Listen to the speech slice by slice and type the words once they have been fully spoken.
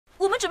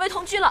准备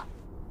同居了。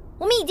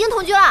我们已经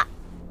同居了。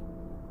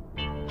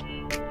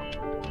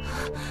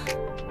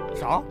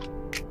啥？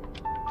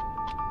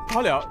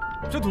他俩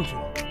真同居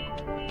了？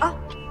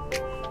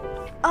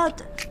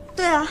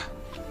对啊，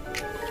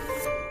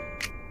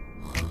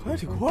还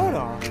挺快的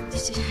啊。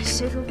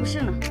谁说不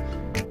是呢？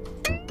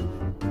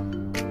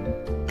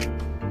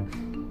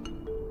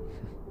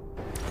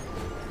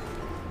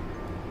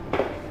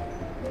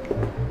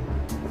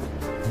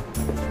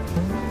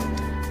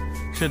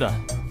是的，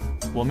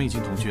我们已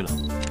经同居了。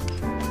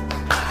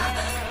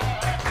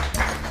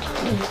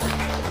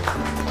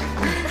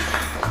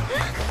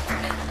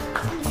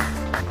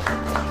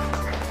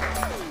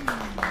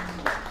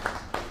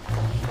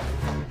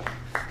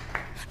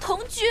同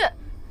居，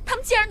他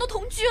们既然都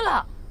同居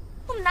了，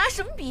我们拿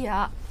什么比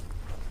啊？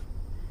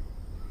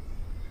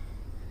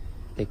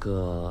那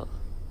个，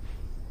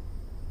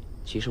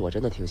其实我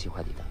真的挺喜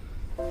欢你的。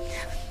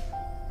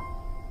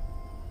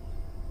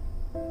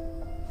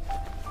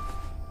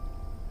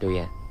刘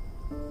烨，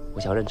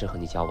我想认真和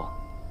你交往。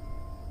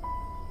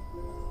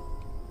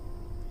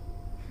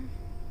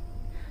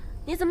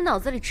你怎么脑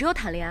子里只有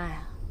谈恋爱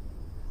啊？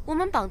我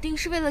们绑定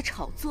是为了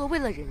炒作，为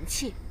了人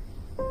气。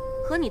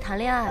和你谈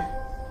恋爱，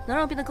能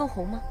让我变得更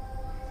红吗？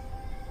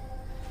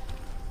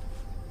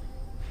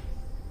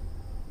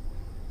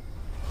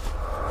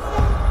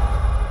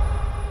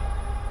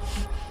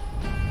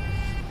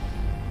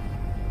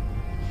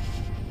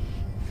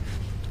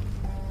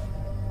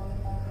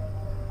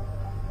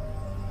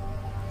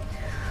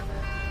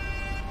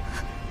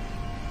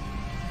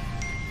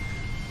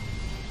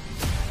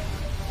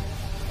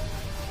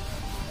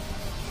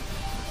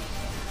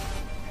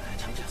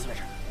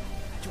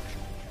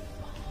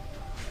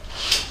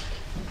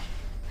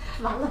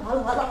完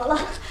了！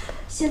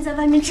现在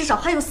外面至少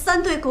还有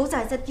3对狗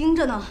仔在盯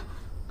着呢。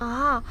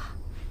啊，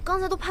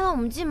刚才都拍到我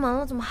们进门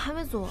了，怎么还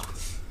没走啊？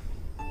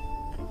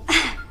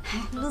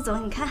陆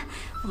总，你看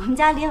我们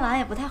家林婉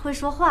也不太会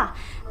说话，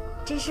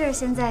这事儿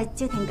现在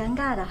就挺尴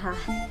尬的哈。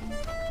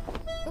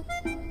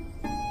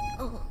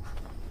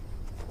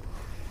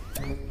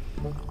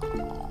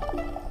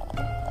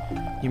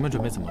你们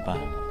准备怎么办？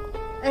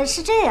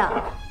是这样，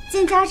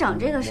见家长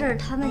这个事儿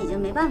他们已经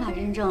没办法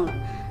认证了，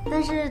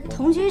但是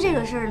同居这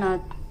个事儿呢，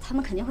他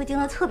们肯定会盯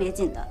得特别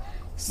紧的。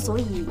所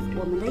以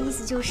我们的意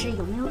思就是，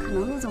有没有可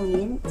能陆总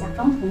您假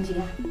装同居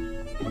啊？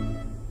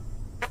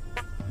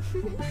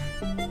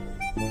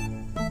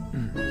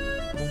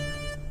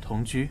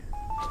同居？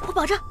我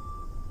保证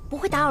不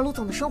会打扰陆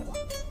总的生活，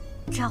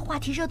只要话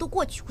题热度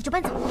过去，我就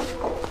搬走。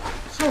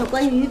还有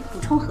关于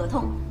补充合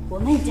同，我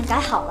们已经改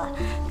好了，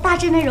大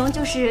致内容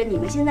就是你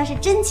们现在是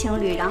真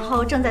情侣，然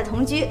后正在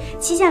同居，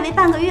期限为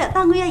半个月，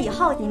半个月以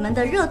后你们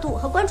的热度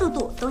和关注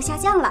度都下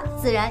降了，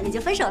自然也就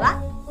分手了。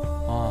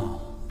哦，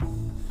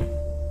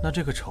那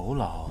这个酬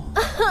劳……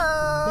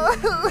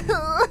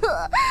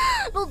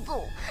陆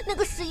总，那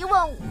个11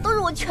万5都是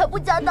我全部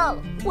加大了，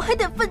我还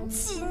得分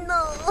期呢。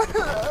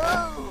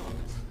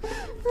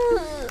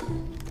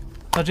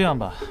那这样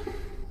吧，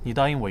你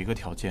答应我一个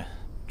条件，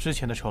之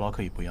前的酬劳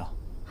可以不要。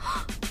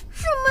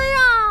什么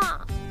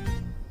呀？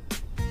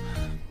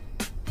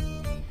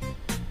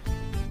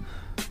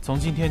从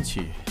今天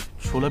起，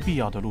除了必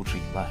要的录制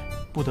以外，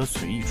不得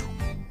随意出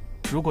门。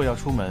如果要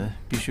出门，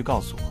必须告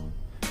诉我，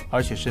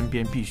而且身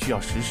边必须要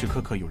时时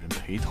刻刻有人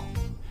陪同，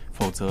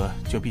否则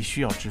就必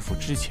须要支付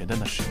之前的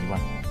那11万。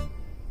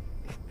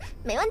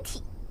没问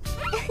题。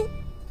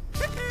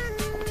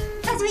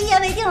那就一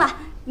言为定了，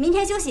明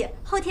天休息，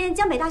后天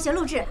江北大学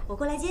录制，我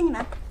过来接你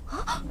们。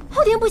啊，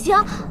后天不行。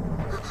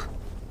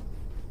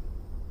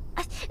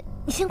哎，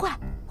你先过来，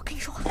我跟你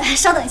说话。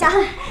稍等一下。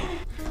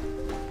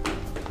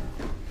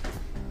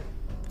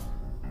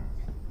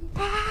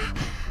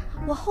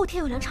我后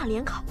天有2场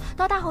联考，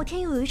到大后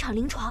天又有1场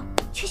临床，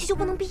缺席就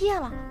不能毕业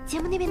了。节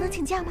目那边能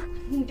请假吗？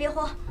你别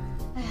慌。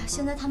哎呀，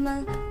现在他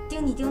们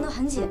盯你盯得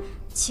很紧，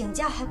请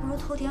假还不如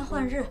偷天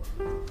换日。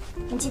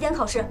你几点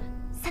考试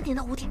？3点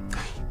到5点。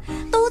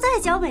都在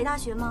江北大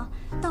学吗？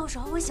到时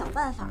候我想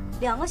办法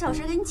2个小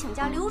时给你请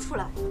假溜出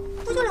来，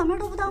不就2边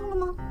都不耽误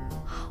了吗？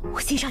我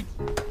欣赏你。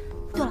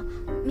对了，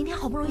明天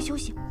好不容易休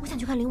息，我想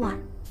去看林婉。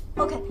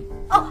OK，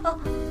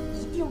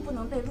 一定不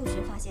能被陆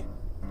学发现。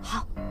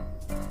好。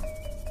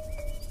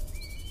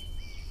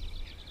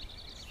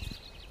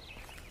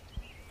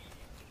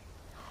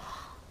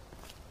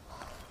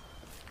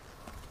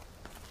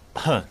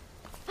哼。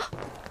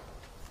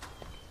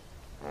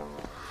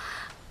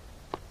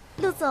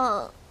陆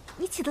总，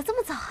你起得这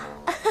么早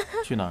啊？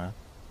去哪儿？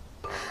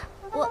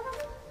我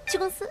去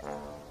公司。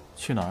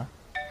去哪儿？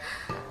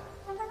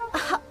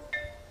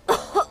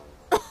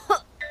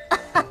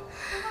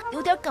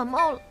有点感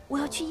冒了，我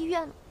要去医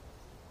院了。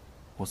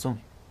我送你。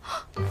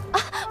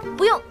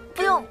不用，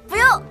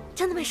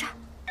真的没事。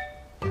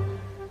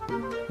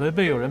违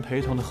背有人陪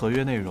同的合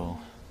约内容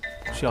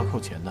是要扣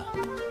钱的。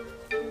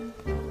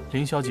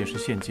林小姐是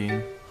现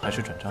金还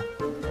是转账？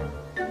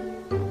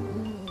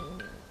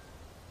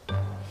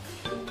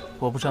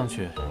我不上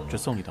去，只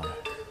送你到那儿，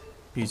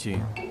毕竟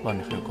外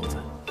面还有狗仔。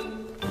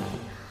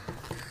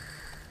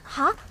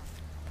好。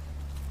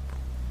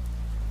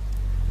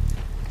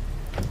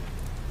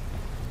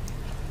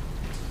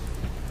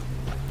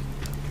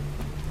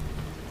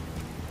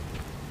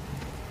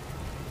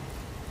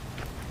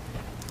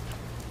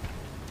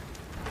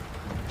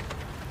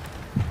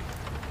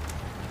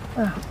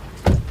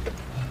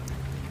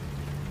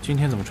今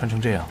天怎么穿成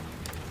这样？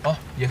哦，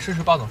也试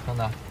试霸总穿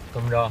的。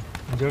怎么着？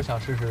你今儿想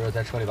试试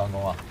在车里办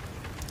公啊？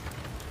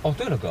哦，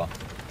对了，哥，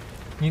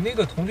你那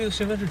个同居的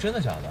身份是真的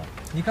假的？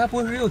你该不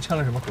会是又签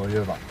了什么合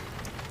约吧？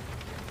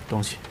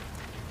东西。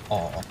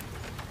哦。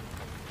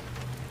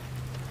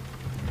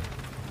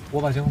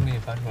我把监控给你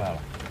翻出来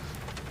了，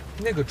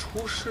那个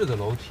出事的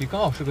楼梯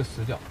刚好是个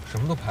死角，什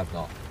么都拍不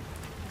到，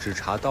只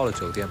查到了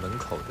酒店门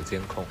口的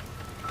监控。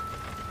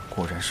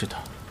果然是他。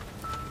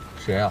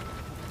谁啊？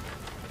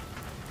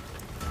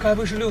该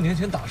不会是6年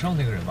前打伤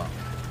那个人吧？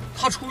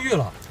他出狱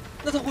了，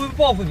那他会不会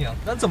报复你啊？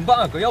咱怎么办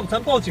啊，哥？要不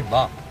咱报警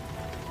吧？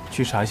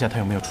去查一下他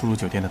有没有出入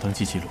酒店的登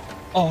记记录。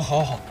哦，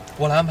好，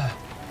我来安排。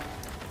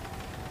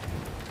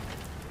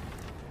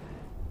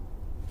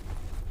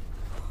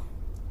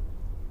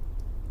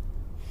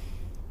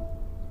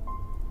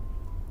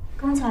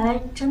刚才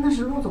真的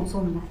是陆总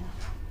送的来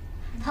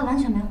的，他完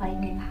全没怀疑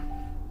你吧？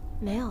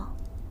没有，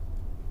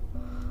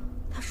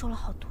他说了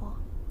好多。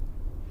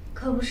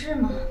可不是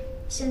嘛，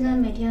现在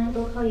每天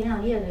都靠营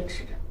养液维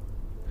持着。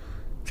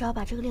只要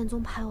把这个恋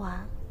综拍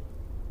完，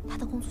他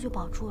的工作就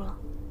保住了，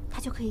他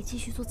就可以继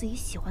续做自己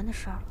喜欢的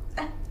事儿了。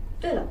哎，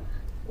对了，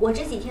我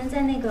这几天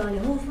在那个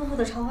铃木夫妇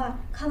的超话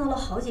看到了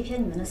好几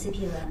篇你们的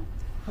CP 文，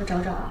我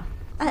找找啊。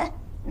哎，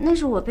那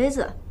是我杯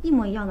子，一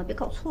模一样的，别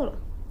搞错了。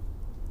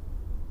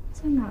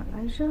在哪儿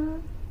来着？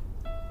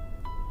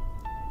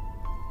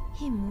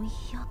一模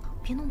一样，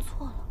别弄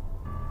错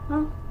了。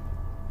啊？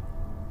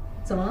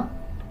怎么了？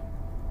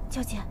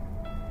娇姐，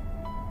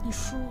你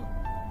说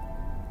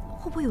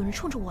会不会有人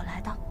冲着我来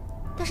的？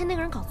但是那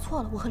个人搞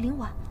错了，我和林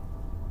婉。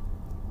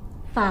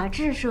法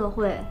治社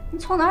会，你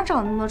从哪儿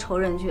找那么多仇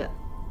人去？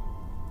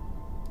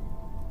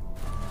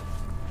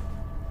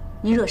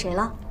你惹谁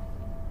了？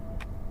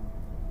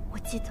我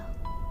记得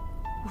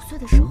5岁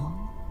的时候，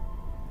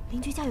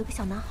邻居家有个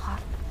小男孩。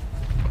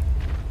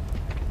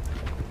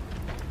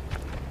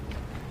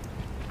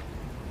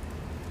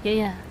爷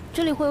爷，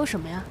这里会有什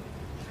么呀？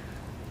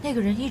那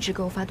个人一直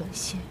给我发短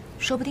信，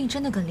说不定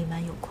真的跟林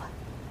婉有关，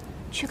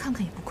去看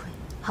看也不亏。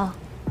好。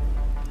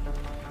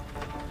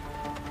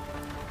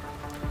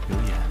刘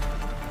烨，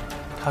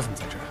他怎么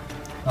在这儿？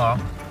哪儿？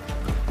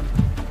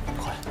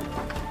快，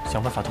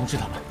想办法通知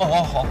他们。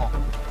哦，好。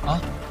啊？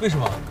为什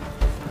么？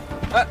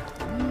哎，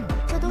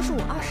这都是我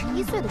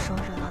21岁的时候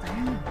惹到的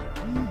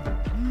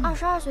人。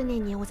22岁那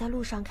年，我在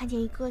路上看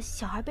见一个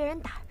小孩被人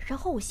打，然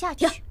后我下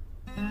去。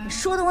你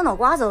说的我脑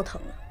瓜子都疼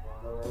了。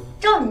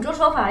照你这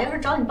说法，要是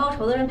找你报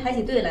仇的人排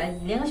起队来，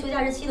你连个休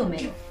假日期都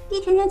没有，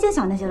一天天净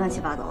想那些乱七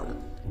八糟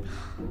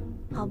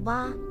的。好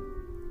吧，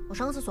我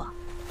上个厕所。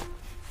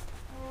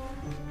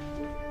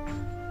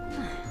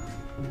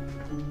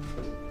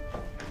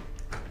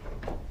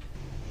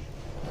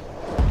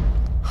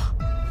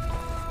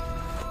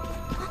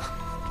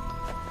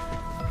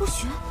陆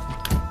洵，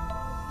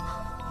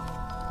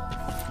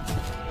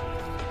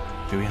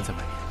刘烨在外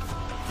面。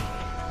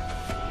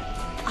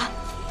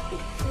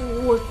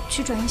我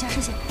去转移一下视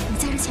线，你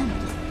在这牵着。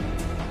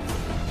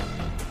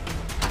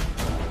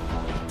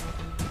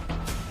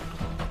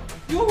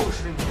又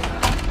是你！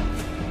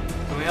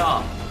怎么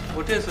样？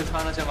我这次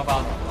穿的像个霸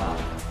总吧？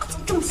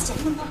这么闲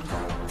的吗？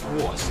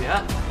我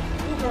闲，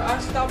我可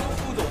是 SW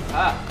副总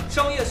裁，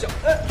商业小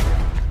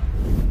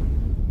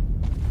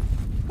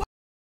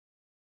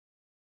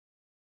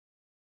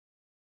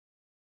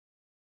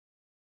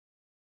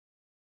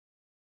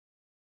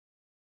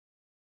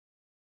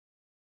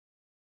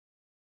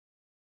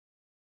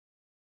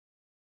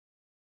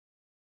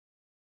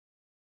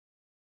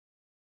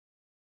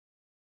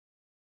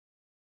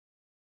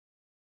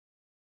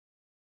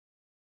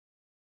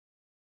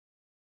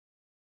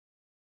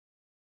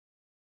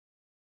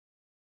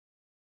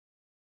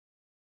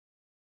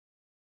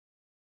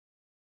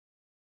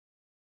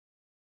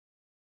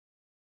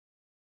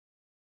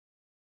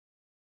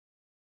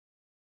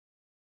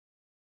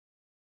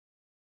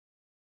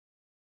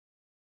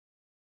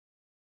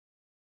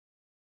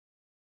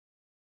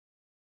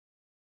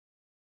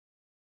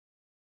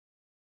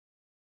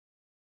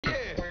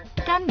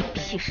干你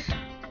屁事！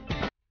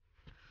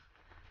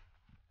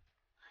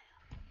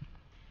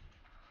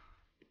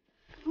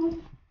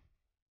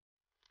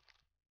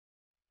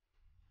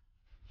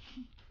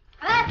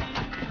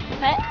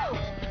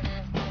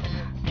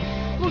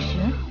陆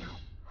洵，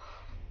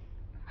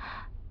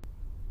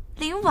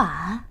林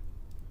婉，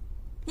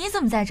你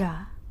怎么在这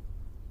儿？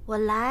我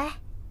来。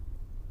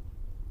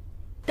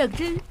等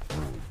着。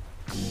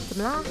怎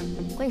么了？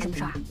关你什么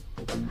事儿？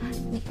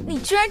你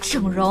居然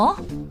整容！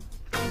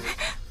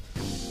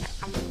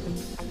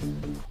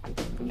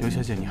刘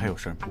小姐，你还有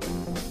事吗？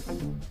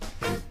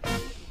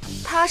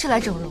他是来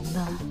整容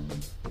的，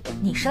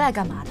你是来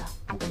干嘛的？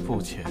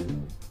付钱。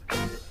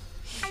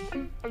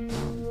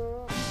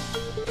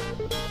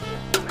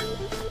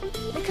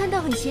没看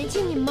到很嫌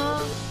弃你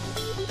吗？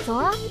走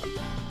啊！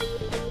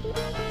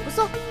不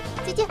送，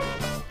再见。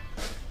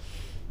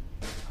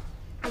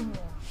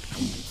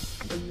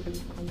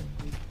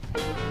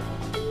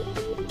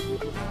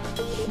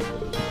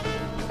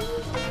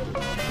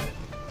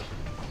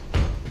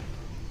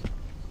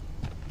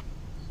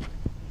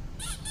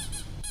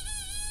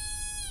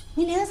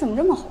你脸怎么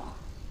这么黄？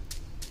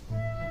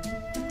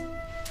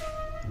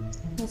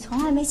你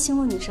从来没亲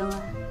过女生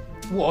啊？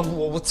我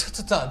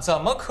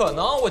怎么可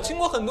能？我亲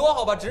过很多，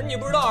好吧，只是你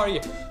不知道而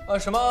已。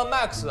什么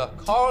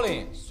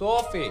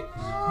Max、Carlin、Sophie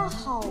啊，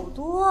好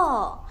多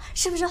哦，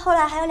是不是后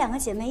来还有2个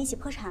姐妹一起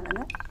破产了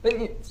呢？哎，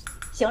你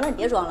行了，你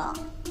别装了。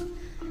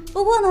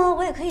不过呢，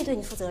我也可以对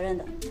你负责任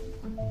的，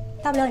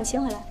大不了你亲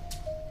回来。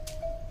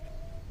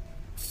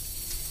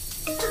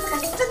真的敢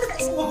信，真的敢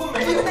信，我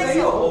没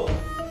有。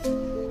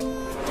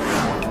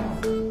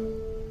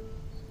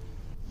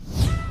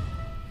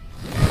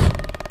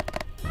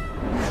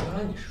原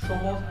来你是双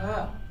胞胎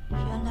啊！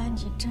原来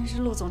你真是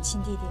陆总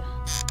亲弟弟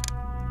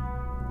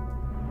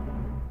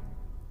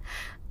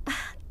啊！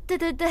对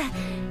对对，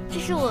这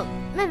是我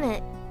妹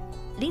妹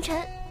凌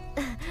晨，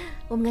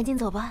我们赶紧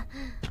走吧。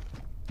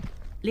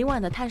林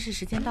晚的探视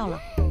时间到了，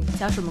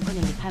小水们快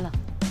点离开了。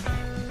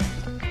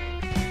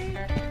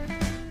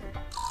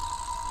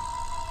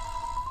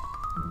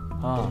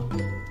啊，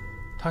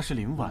他是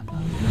林晚的，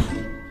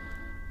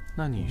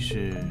那你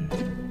是？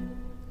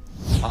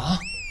啊？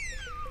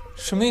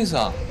什么意思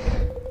啊？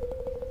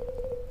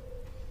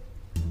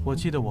我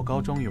记得我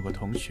高中有个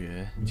同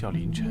学叫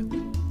林晨，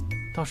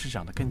倒是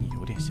长得跟你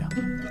有点像。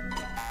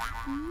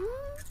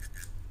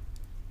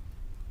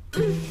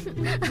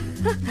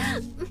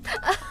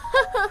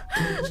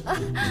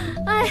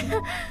哎呀，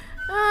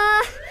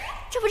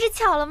这不是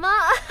巧了吗？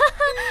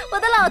我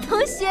的老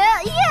同学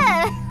耶！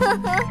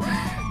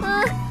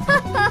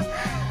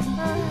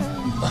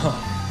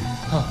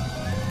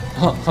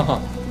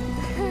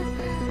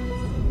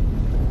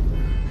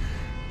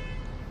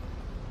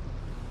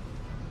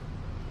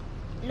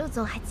陆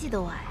总还记得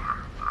我呀？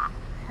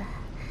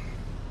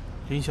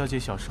林小姐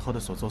小时候的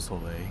所作所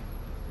为，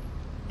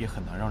也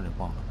很难让人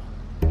忘了吧？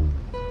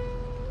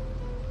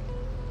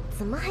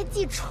怎么还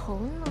记仇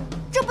呢？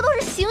这不都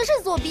是形式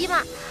所逼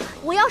吗？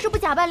我要是不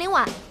假扮林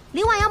晚，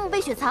林晚要么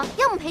被雪藏，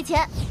要么赔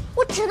钱，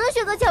我只能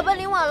选择假扮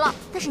林晚了。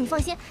但是你放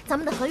心，咱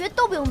们的合约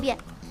都不用变，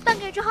半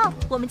个月之后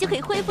我们就可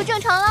以恢复正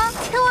常了。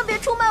千万别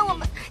出卖我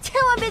们，千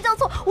万别叫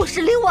错我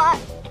是林晚。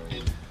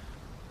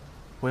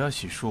我要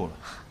洗漱了。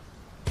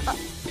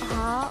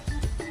好，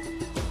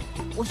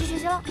我去学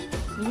习了，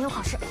明天有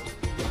考试。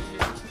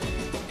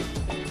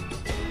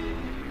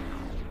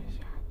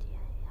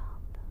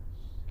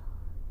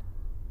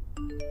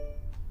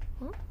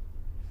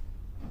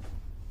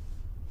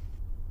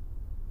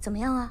怎么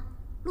样啊？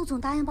陆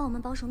总答应帮我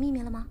们保守秘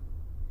密了吗？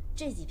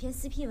这几篇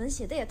CP 文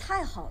写的也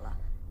太好了，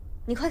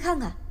你快看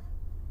看。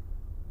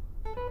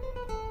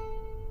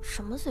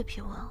什么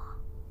CP文啊？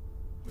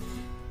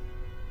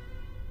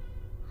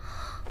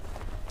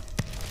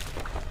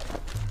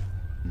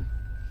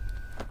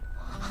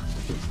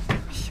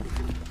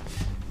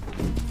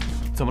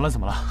怎么了？怎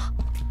么了？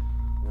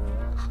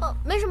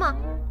没什么。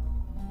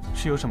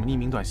是有什么匿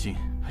名短信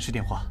还是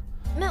电话？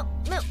没有，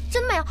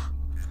真的没有。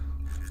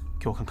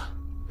给我看看。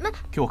没。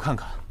给我看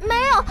看。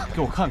没有。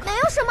给我看看。没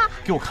有什么。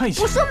给我看一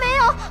下。我说没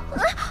有。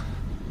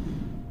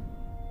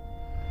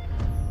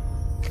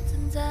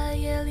曾在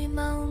夜里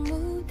漫无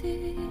目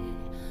的，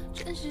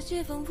全世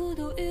界仿佛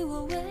都与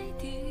我为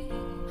敌。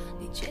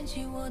你牵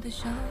起我的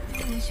手，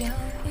与我相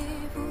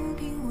依，抚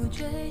平我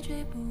惴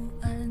惴不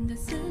安的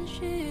思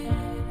绪。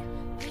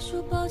别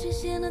说抱歉，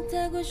显得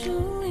太过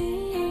疏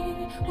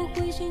离。我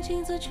会心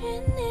情测取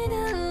你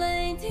的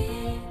泪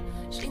滴，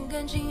心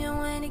甘情愿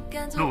为你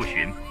赶走。陆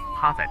洵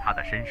趴在他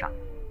的身上，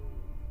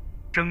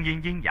声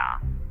音阴哑，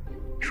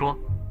说：“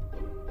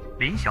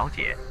林小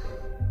姐，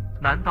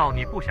难道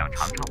你不想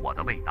尝尝我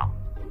的味道？”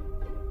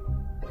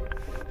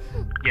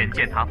眼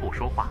见他不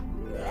说话，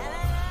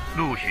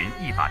陆洵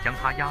一把将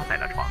他压在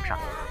了床上。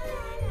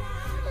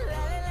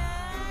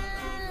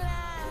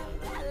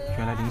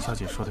原来林小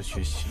姐说的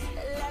学习，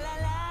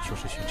就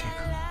是学这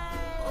个。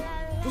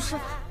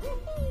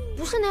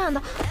不是那样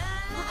的，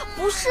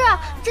不是，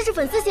这是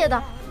粉丝写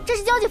的，这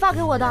是娇姐发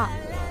给我的。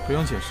不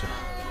用解释了。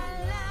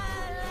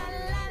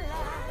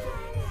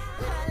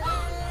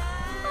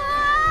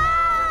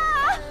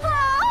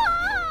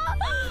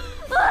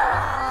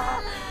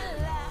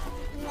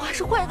我还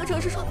是换一个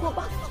城市生活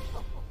吧。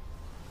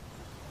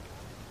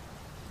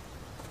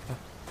哎，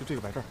就这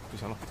个摆这儿就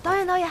行了。导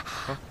演，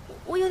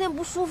我有点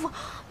不舒服，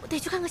我得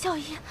去看个校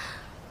医。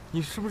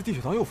你是不是低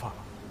血糖又发了？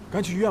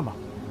赶紧去医院吧。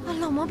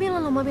老毛病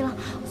了，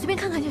随便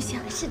看看就行。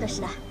是的，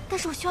但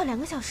是我需要2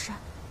个小时。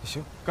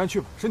行，赶紧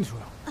去吧，身体重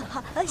要。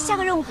好，下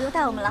个任务不用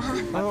带我们了哈。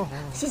好，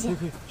谢谢。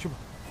可以，去吧。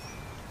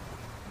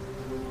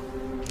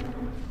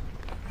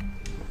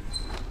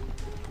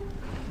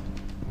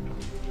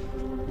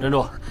站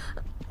住！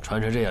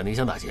穿成这样，你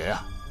想打劫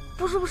呀？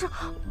不是，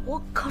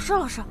我考试，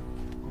老师。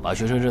把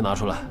学生证拿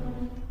出来。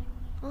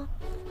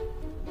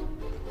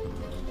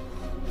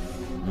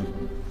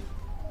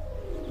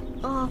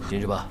进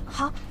去吧。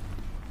好。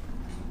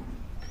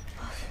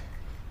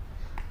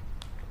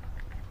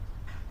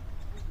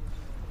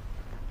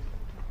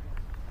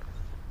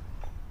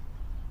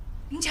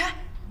凌晨，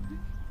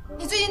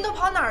你最近都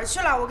跑哪儿去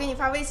了？我给你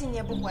发微信你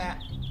也不回。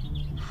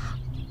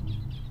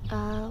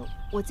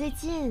我最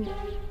近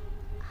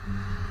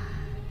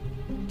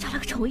找了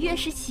个宠物医院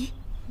实习。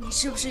你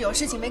是不是有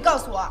事情没告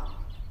诉我？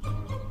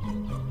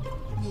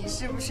你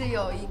是不是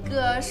有一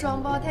个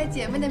双胞胎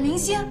姐妹的明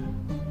星？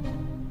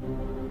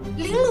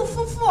林陆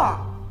夫妇，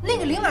那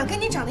个林婉跟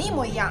你长得一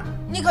模一样，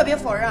你可别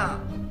否认啊！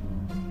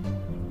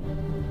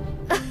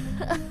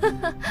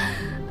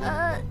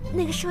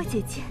那个是我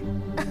姐姐。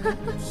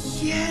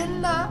天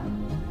哪，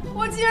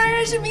我竟然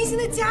认识明星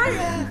的家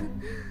人！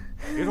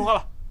别说话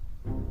了。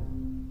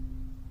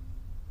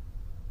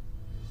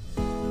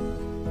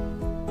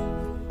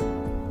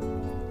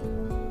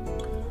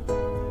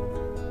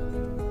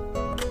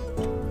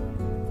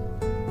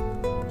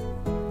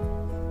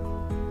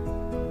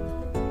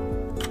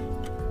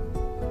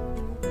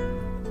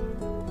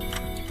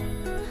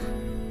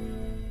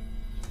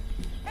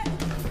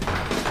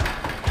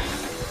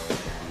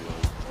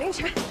凌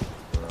晨，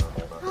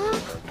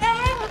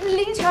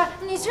凌晨，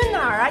你去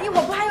哪儿啊？一会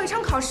儿不还有一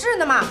场考试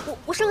呢吗？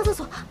我上个厕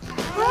所。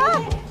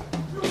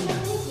陆晨和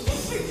你姐姐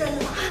是真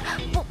的吗？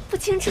不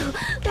清楚。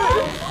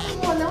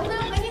我能不能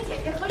和你姐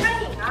姐合张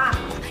影啊？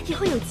以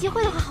后有机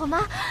会的话好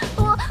吗？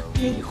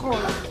别以后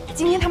了，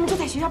今天他们就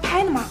在学校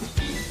拍呢嘛。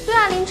对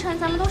啊，凌晨，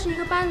咱们都是一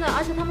个班的，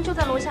而且他们就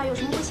在楼下，有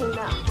什么不行的？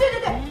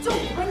对，就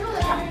5分钟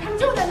的事儿，他们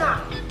就在那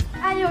儿。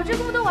哎呦，这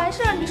不都完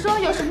事儿？你说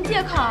有什么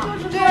借口？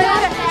对，就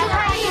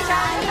拍一张，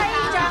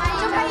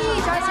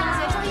行不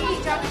行？就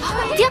一张。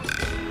停！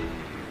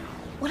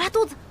我拉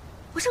肚子，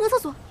我上个厕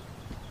所。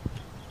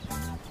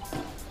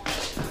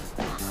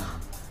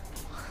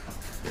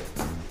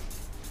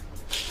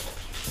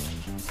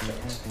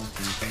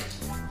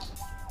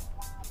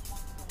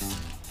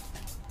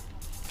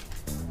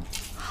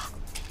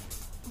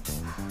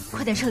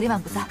快点趁李婉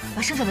不在，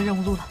把剩下的任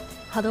务录了。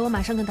好的，我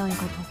马上跟导演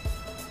沟通。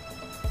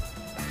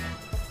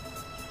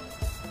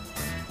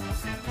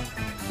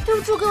对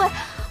不住各位，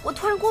我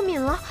突然过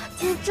敏了，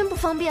今天真不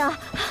方便啊。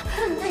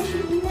那你带你去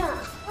医院，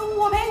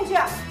我陪你去。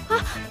啊，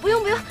不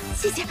用，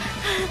谢谢。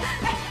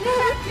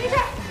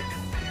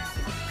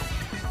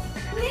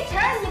凌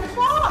晨，你的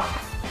包。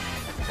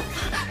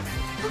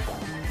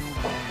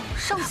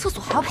上个厕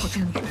所还要跑这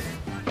么远？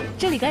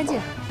这里干净。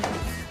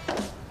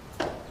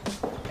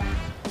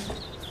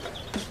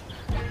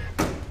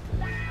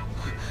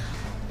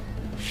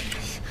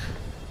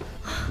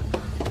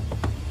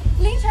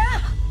凌晨，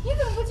你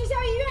怎么不去校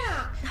医院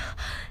啊？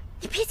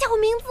你别叫我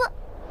名字，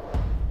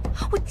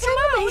我真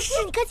的没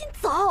事，你赶紧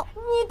走。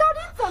你到底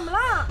怎么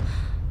了？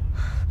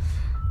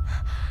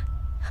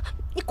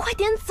你快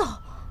点走。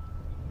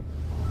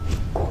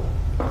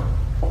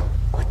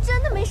我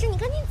真的没事，你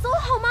赶紧走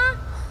好吗？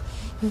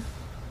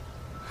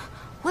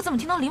我怎么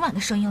听到林婉的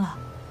声音了？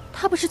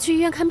她不是去医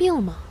院看病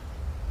了吗？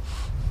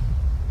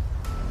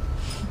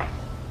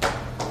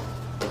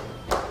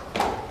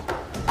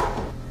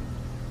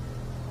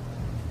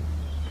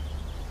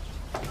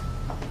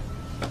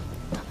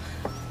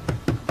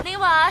林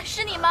婉，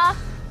是你吗？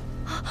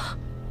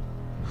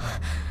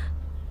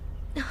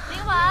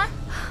林婉，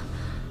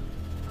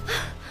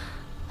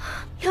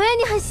圆圆，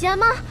你很闲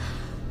吗？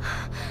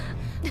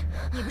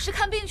你不是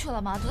看病去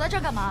了吗？躲在这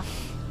儿干嘛？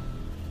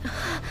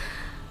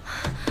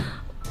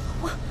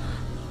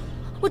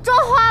我妆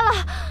花了，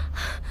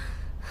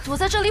躲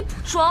在这里补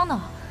妆呢，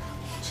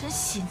真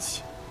嫌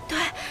弃。对，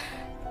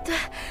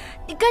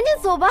你赶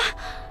紧走吧。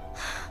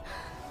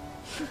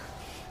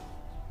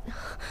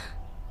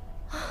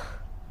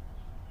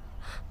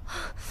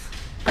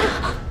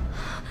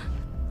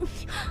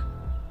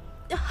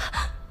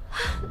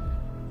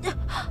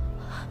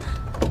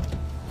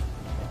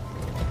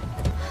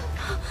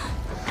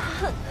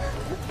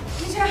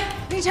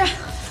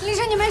凌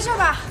晨，你没事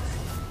吧？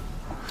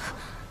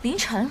凌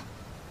晨，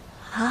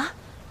啊，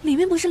里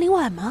面不是林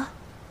婉吗？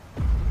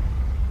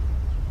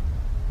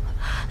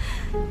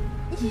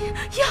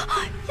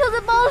药在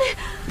包里，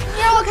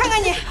你让我看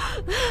看你。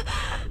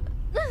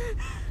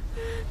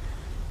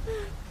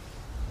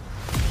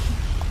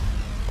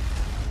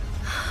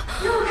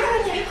让我看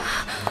看你。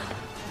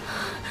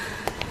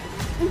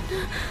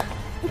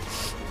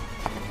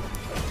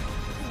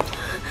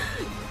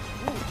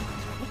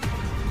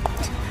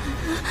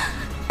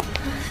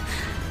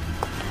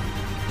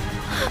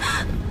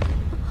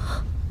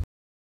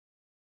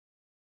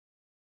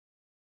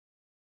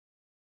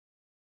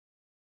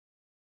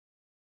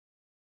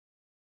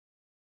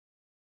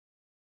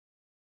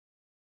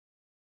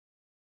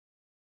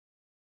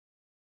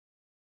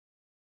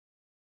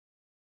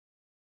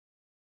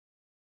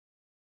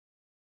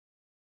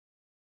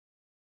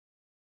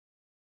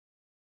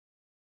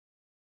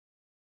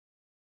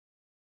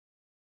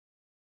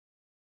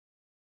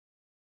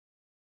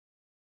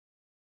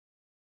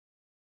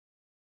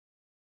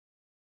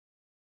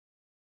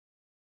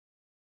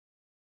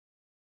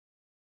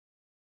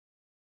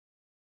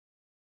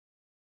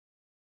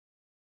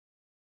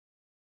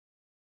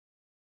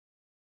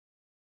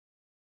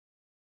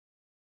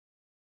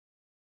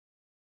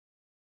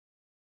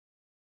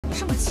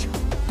这么巧，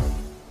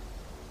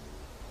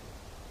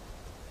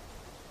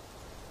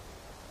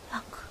两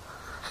个。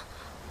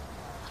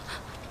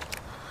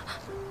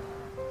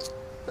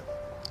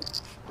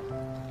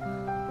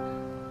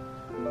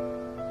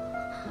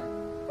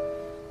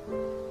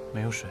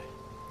没有水。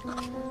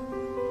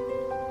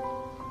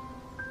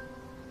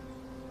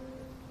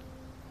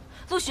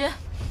陆洵，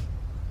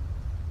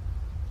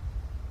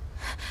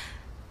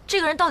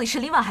这个人到底是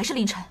林婉还是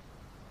林晨？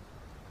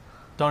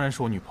当然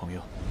是我女朋友。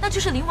那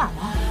就是林婉了。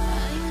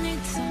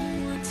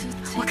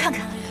我看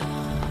看。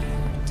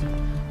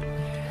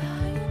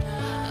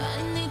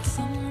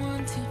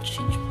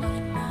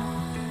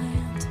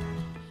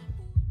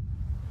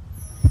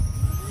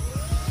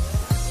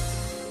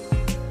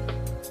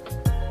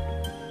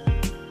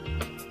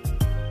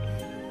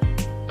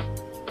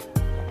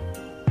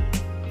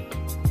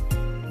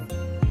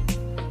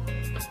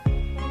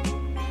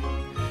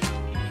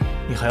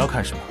你还要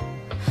看什么？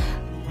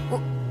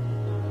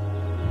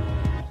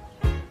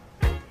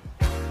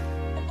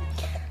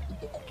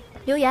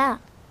刘岩，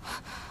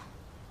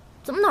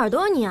怎么哪儿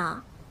都有你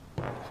啊？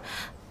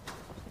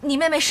你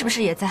妹妹是不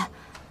是也在？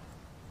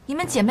你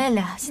们姐妹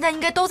俩现在应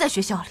该都在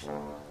学校里。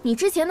你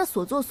之前的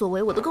所作所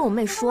为我都跟我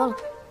妹说了，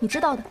你知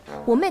道的，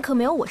我妹可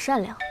没有我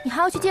善良。你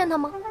还要去见她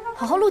吗？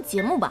好好录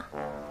节目吧。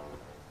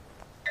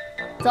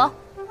走。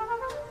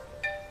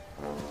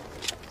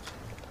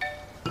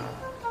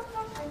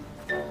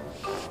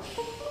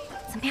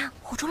怎么样，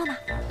唬住了吗？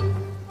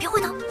别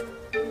回头。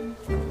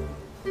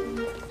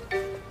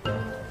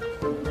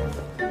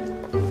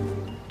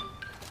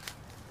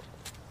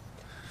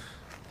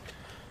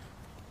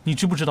你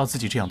知不知道自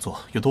己这样做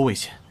有多危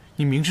险？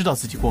你明知道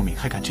自己过敏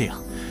还敢这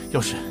样，要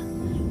是……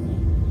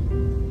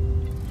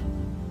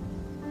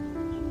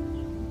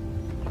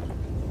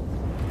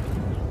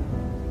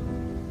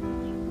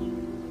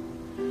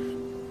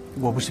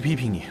我不是批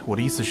评你，我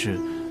的意思是，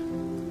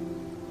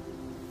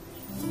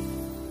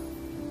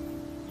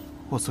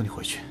我送你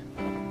回去。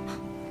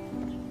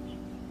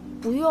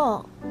不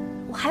用，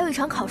我还有一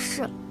场考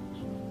试。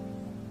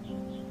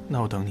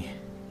那我等你。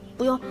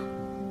不用，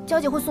娇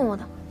姐会送我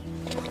的。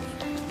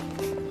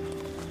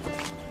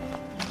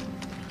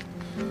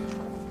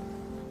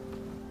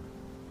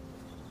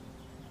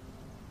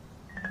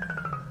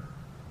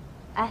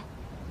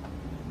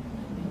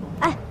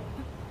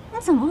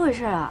怎么回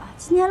事啊？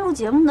今天录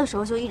节目的时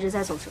候就一直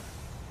在走神。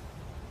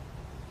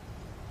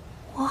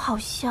我好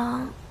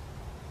像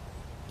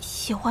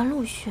喜欢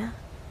陆洵。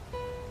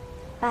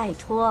拜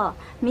托，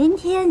明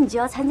天你就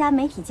要参加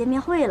媒体见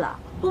面会了，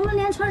我们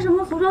连穿什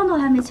么服装都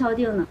还没敲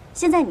定呢。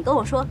现在你跟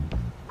我说，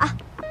啊，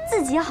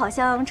自己好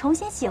像重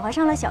新喜欢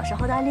上了小时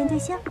候的暗恋对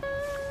象。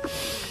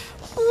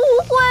不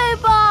会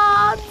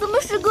吧？怎么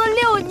时隔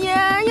6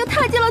年又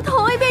踏进了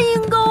同一片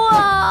阴沟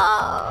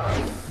啊？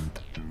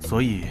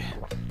所以。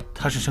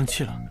他是生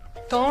气了？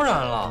当然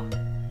了，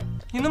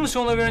你那么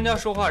凶的跟人家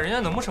说话，人家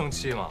能不生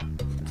气吗？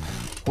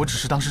我只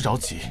是当时着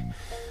急。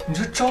你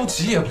这着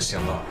急也不行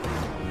啊！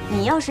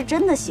你要是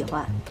真的喜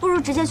欢，不如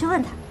直接去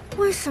问他。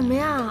为什么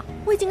呀？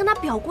我已经跟他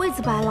表过一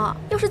次白了，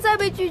要是再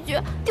被拒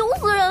绝，丢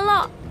死人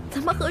了！咱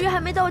们合约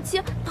还没到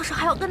期，到时候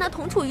还要跟他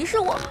同处一室，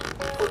我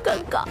多尴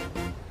尬。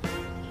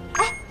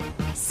哎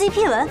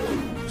 ，CP 文？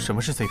什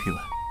么是 CP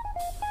文？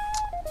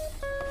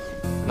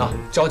那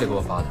娇姐给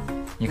我发的，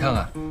你看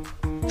看。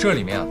这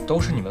里面啊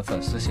都是你们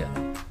粉丝写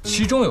的，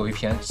其中有一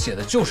篇写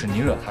的就是你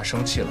惹他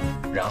生气了，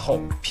然后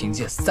凭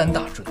借3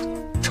大准则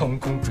成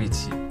功追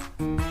妻。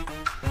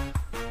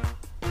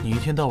你一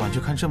天到晚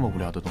就看这么无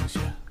聊的东西？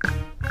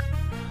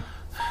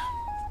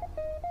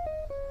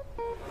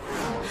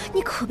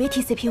你可别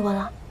提 CP 文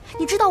了，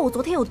你知道我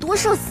昨天有多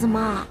社死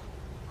吗？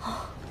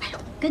哎呦，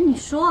跟你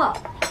说，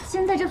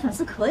现在这粉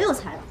丝可有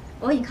才了，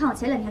我给你看我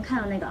前2天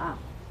看到那个啊。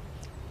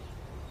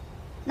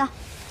那。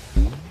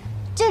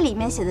这里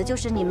面写的就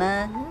是你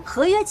们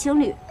合约情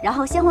侣，然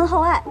后先婚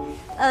后爱。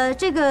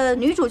这个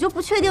女主就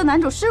不确定男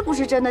主是不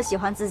是真的喜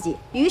欢自己，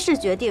于是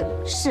决定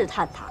试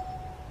探他。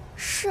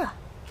是，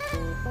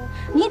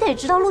你得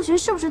知道陆洵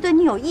是不是对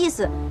你有意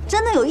思，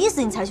真的有意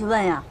思你才去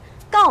问呀。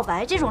告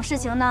白这种事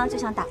情呢，就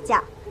像打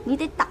架，你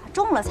得打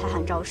中了才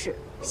喊招式，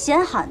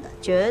先喊的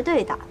绝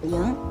对打不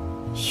赢。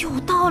有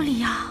道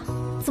理啊，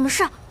怎么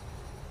试？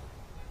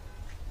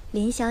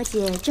林小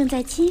姐正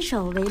在亲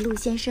手为陆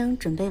先生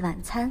准备晚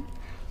餐。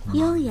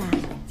优雅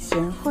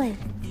贤惠。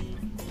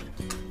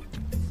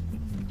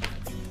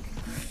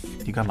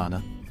你干嘛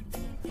呢？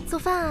做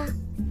饭啊。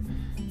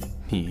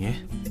你？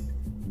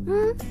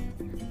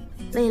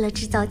为了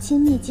制造亲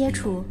密接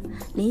触，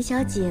林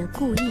小姐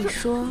故意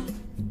说：“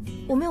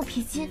我没有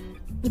皮筋，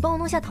你帮我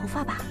弄下头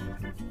发吧。”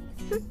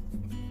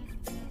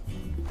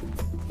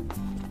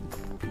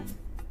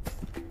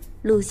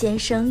陆先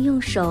生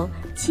用手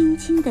轻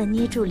轻地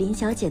捏住林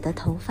小姐的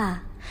头发，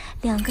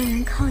两个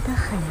人靠得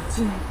很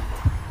近。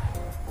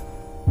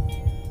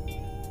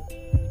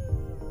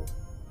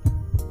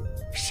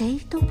谁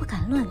都不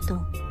敢乱动，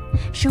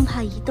生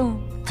怕一动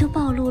就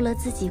暴露了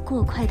自己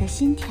过快的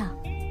心跳。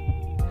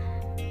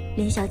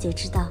林小姐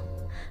知道，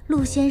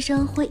陆先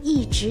生会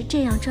一直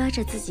这样抓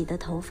着自己的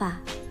头发，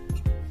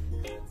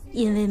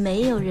因为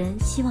没有人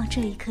希望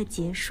这一刻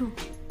结束。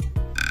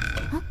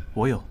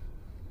我有。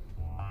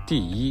第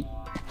一，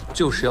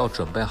就是要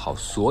准备好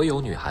所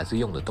有女孩子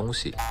用的东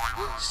西，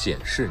显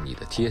示你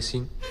的贴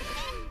心。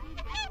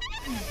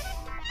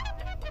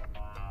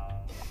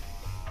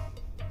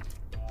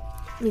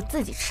你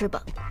自己吃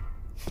吧。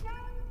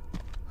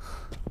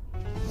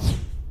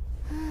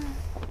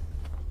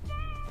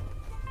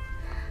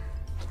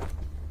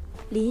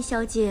林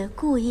小姐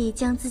故意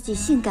将自己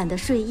性感的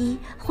睡衣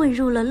混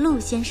入了陆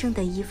先生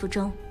的衣服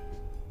中。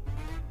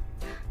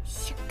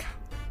性感。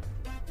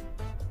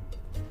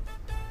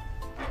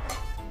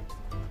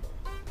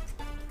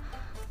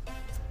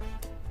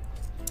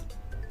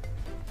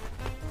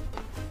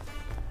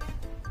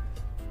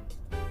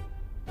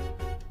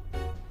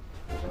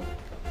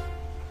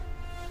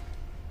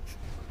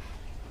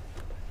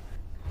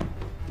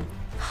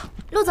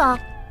陆总，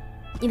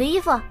你的衣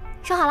服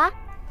收好了。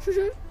哼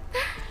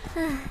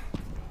哼，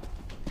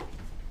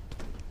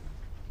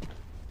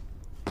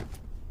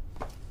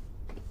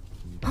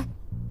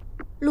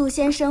陆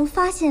先生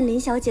发现林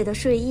小姐的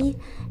睡衣，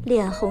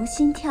脸红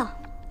心跳。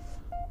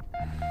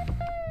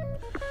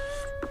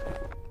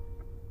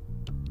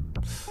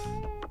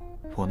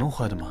我弄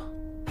坏的吗？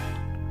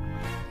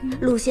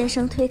陆先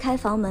生推开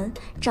房门，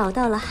找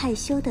到了害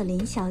羞的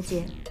林小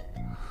姐。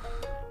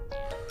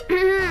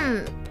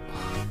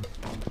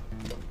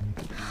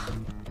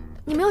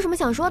你没有什么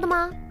想说的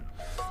吗？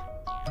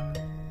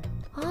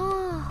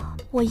哦，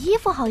我衣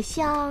服好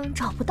像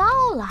找不到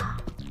了，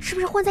是不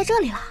是混在这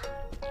里了？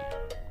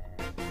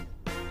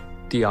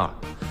第二，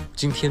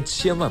今天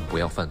千万不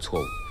要犯错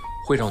误，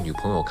会让女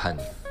朋友看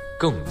你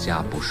更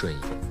加不顺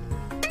眼。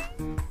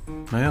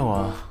没有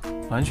啊，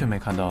完全没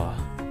看到啊。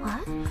啊？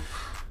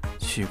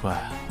奇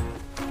怪，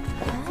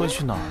会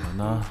去哪儿了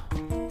呢？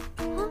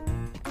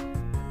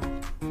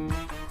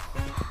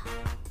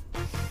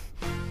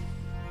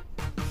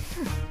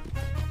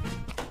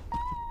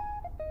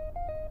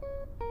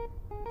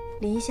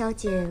林小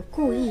姐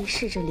故意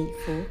试着礼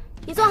服。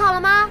你做好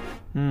了吗？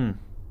嗯。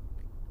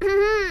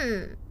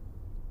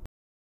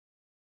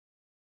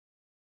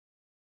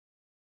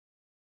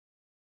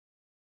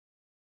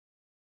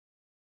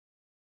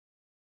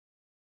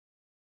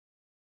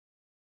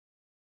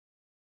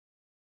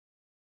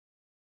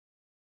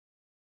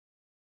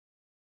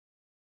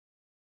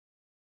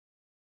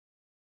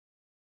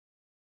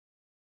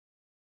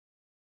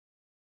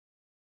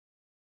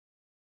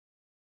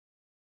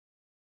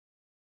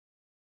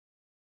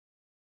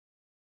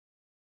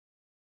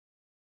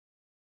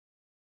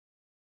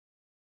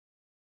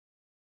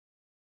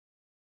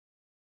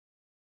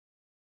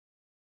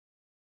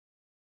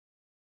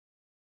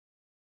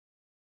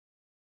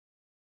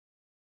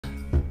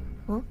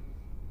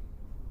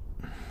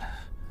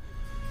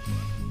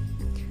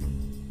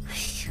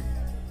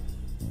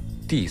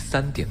第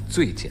三点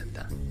最简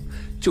单，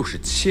就是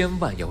千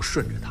万要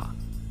顺着它，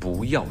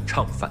不要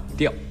唱反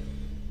调。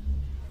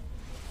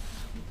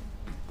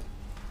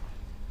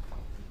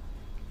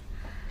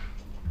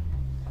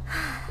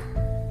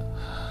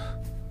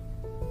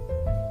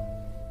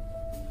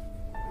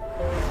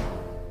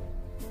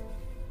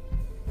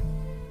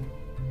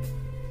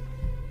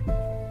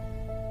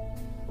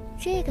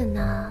这个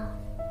呢？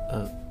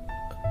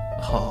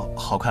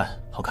好看，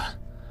好看。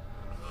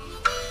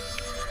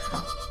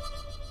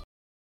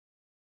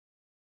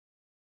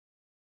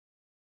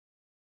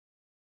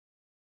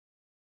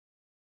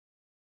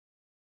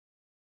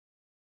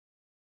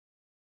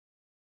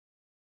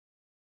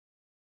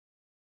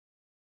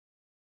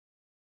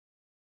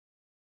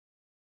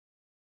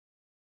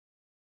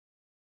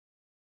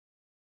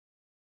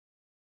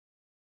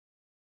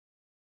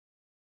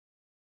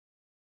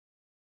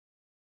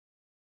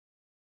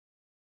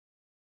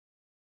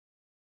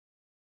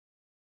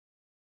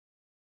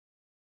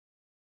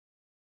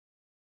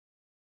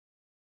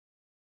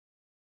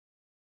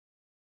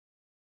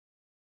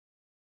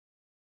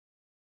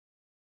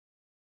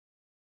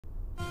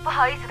不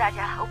好意思，大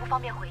家，我不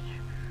方便回应。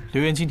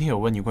刘岩今天有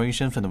问你关于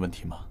身份的问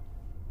题吗？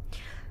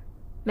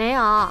没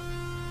有。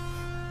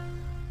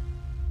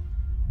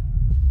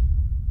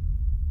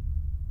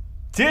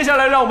接下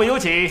来，让我们有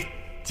请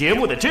节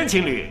目的真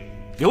情侣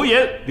刘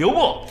岩、刘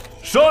墨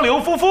双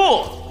流夫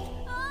妇。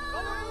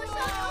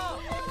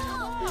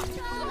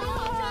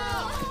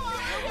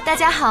大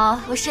家好，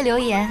我是刘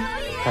岩。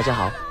大家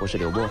好，我是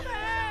刘墨。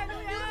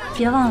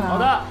别忘了，好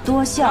的，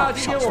多笑，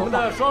今天我们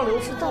的双流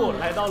夫妇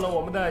来到了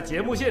我们的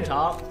节目现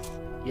场，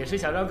也是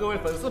想让各位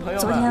粉丝朋友们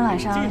昨天晚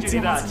上近距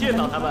离的见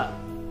到他们，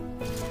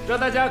让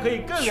大家可以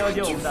更了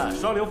解我们的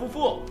双流夫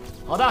妇。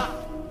好的，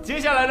接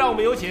下来让我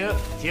们有请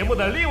节目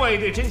的另外一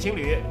对真情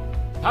侣，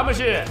他们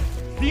是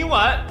丁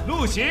婉、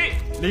陆洵、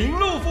林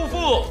陆夫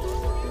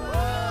妇。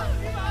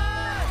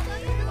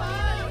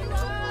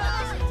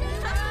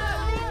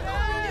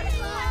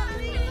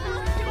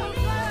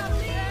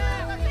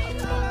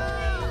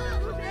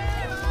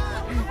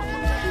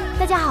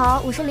大家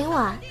好，我是林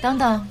婉。等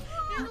等，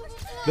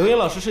刘岩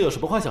老师是有什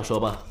么话想说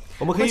吗？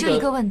我们可以。我就一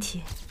个问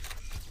题。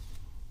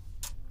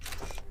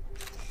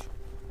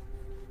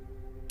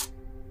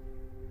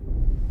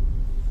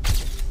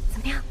怎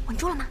么样，稳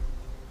住了吗？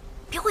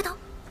别回头。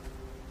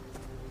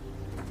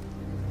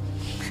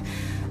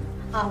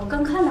啊，我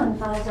刚看到你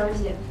发的消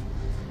息。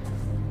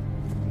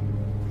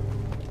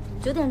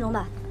9点钟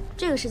吧，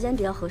这个时间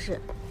比较合适。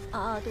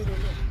对。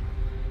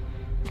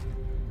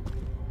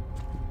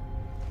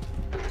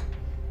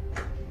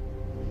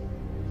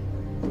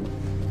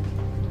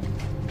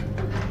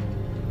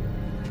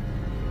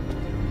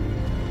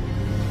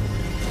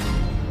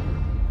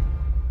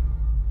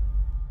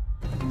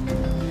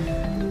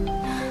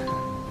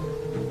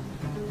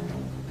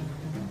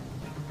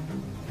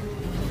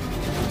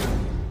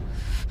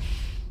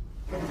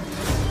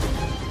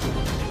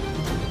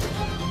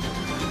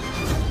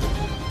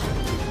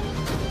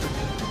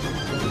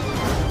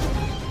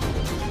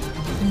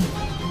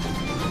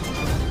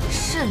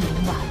林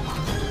晚。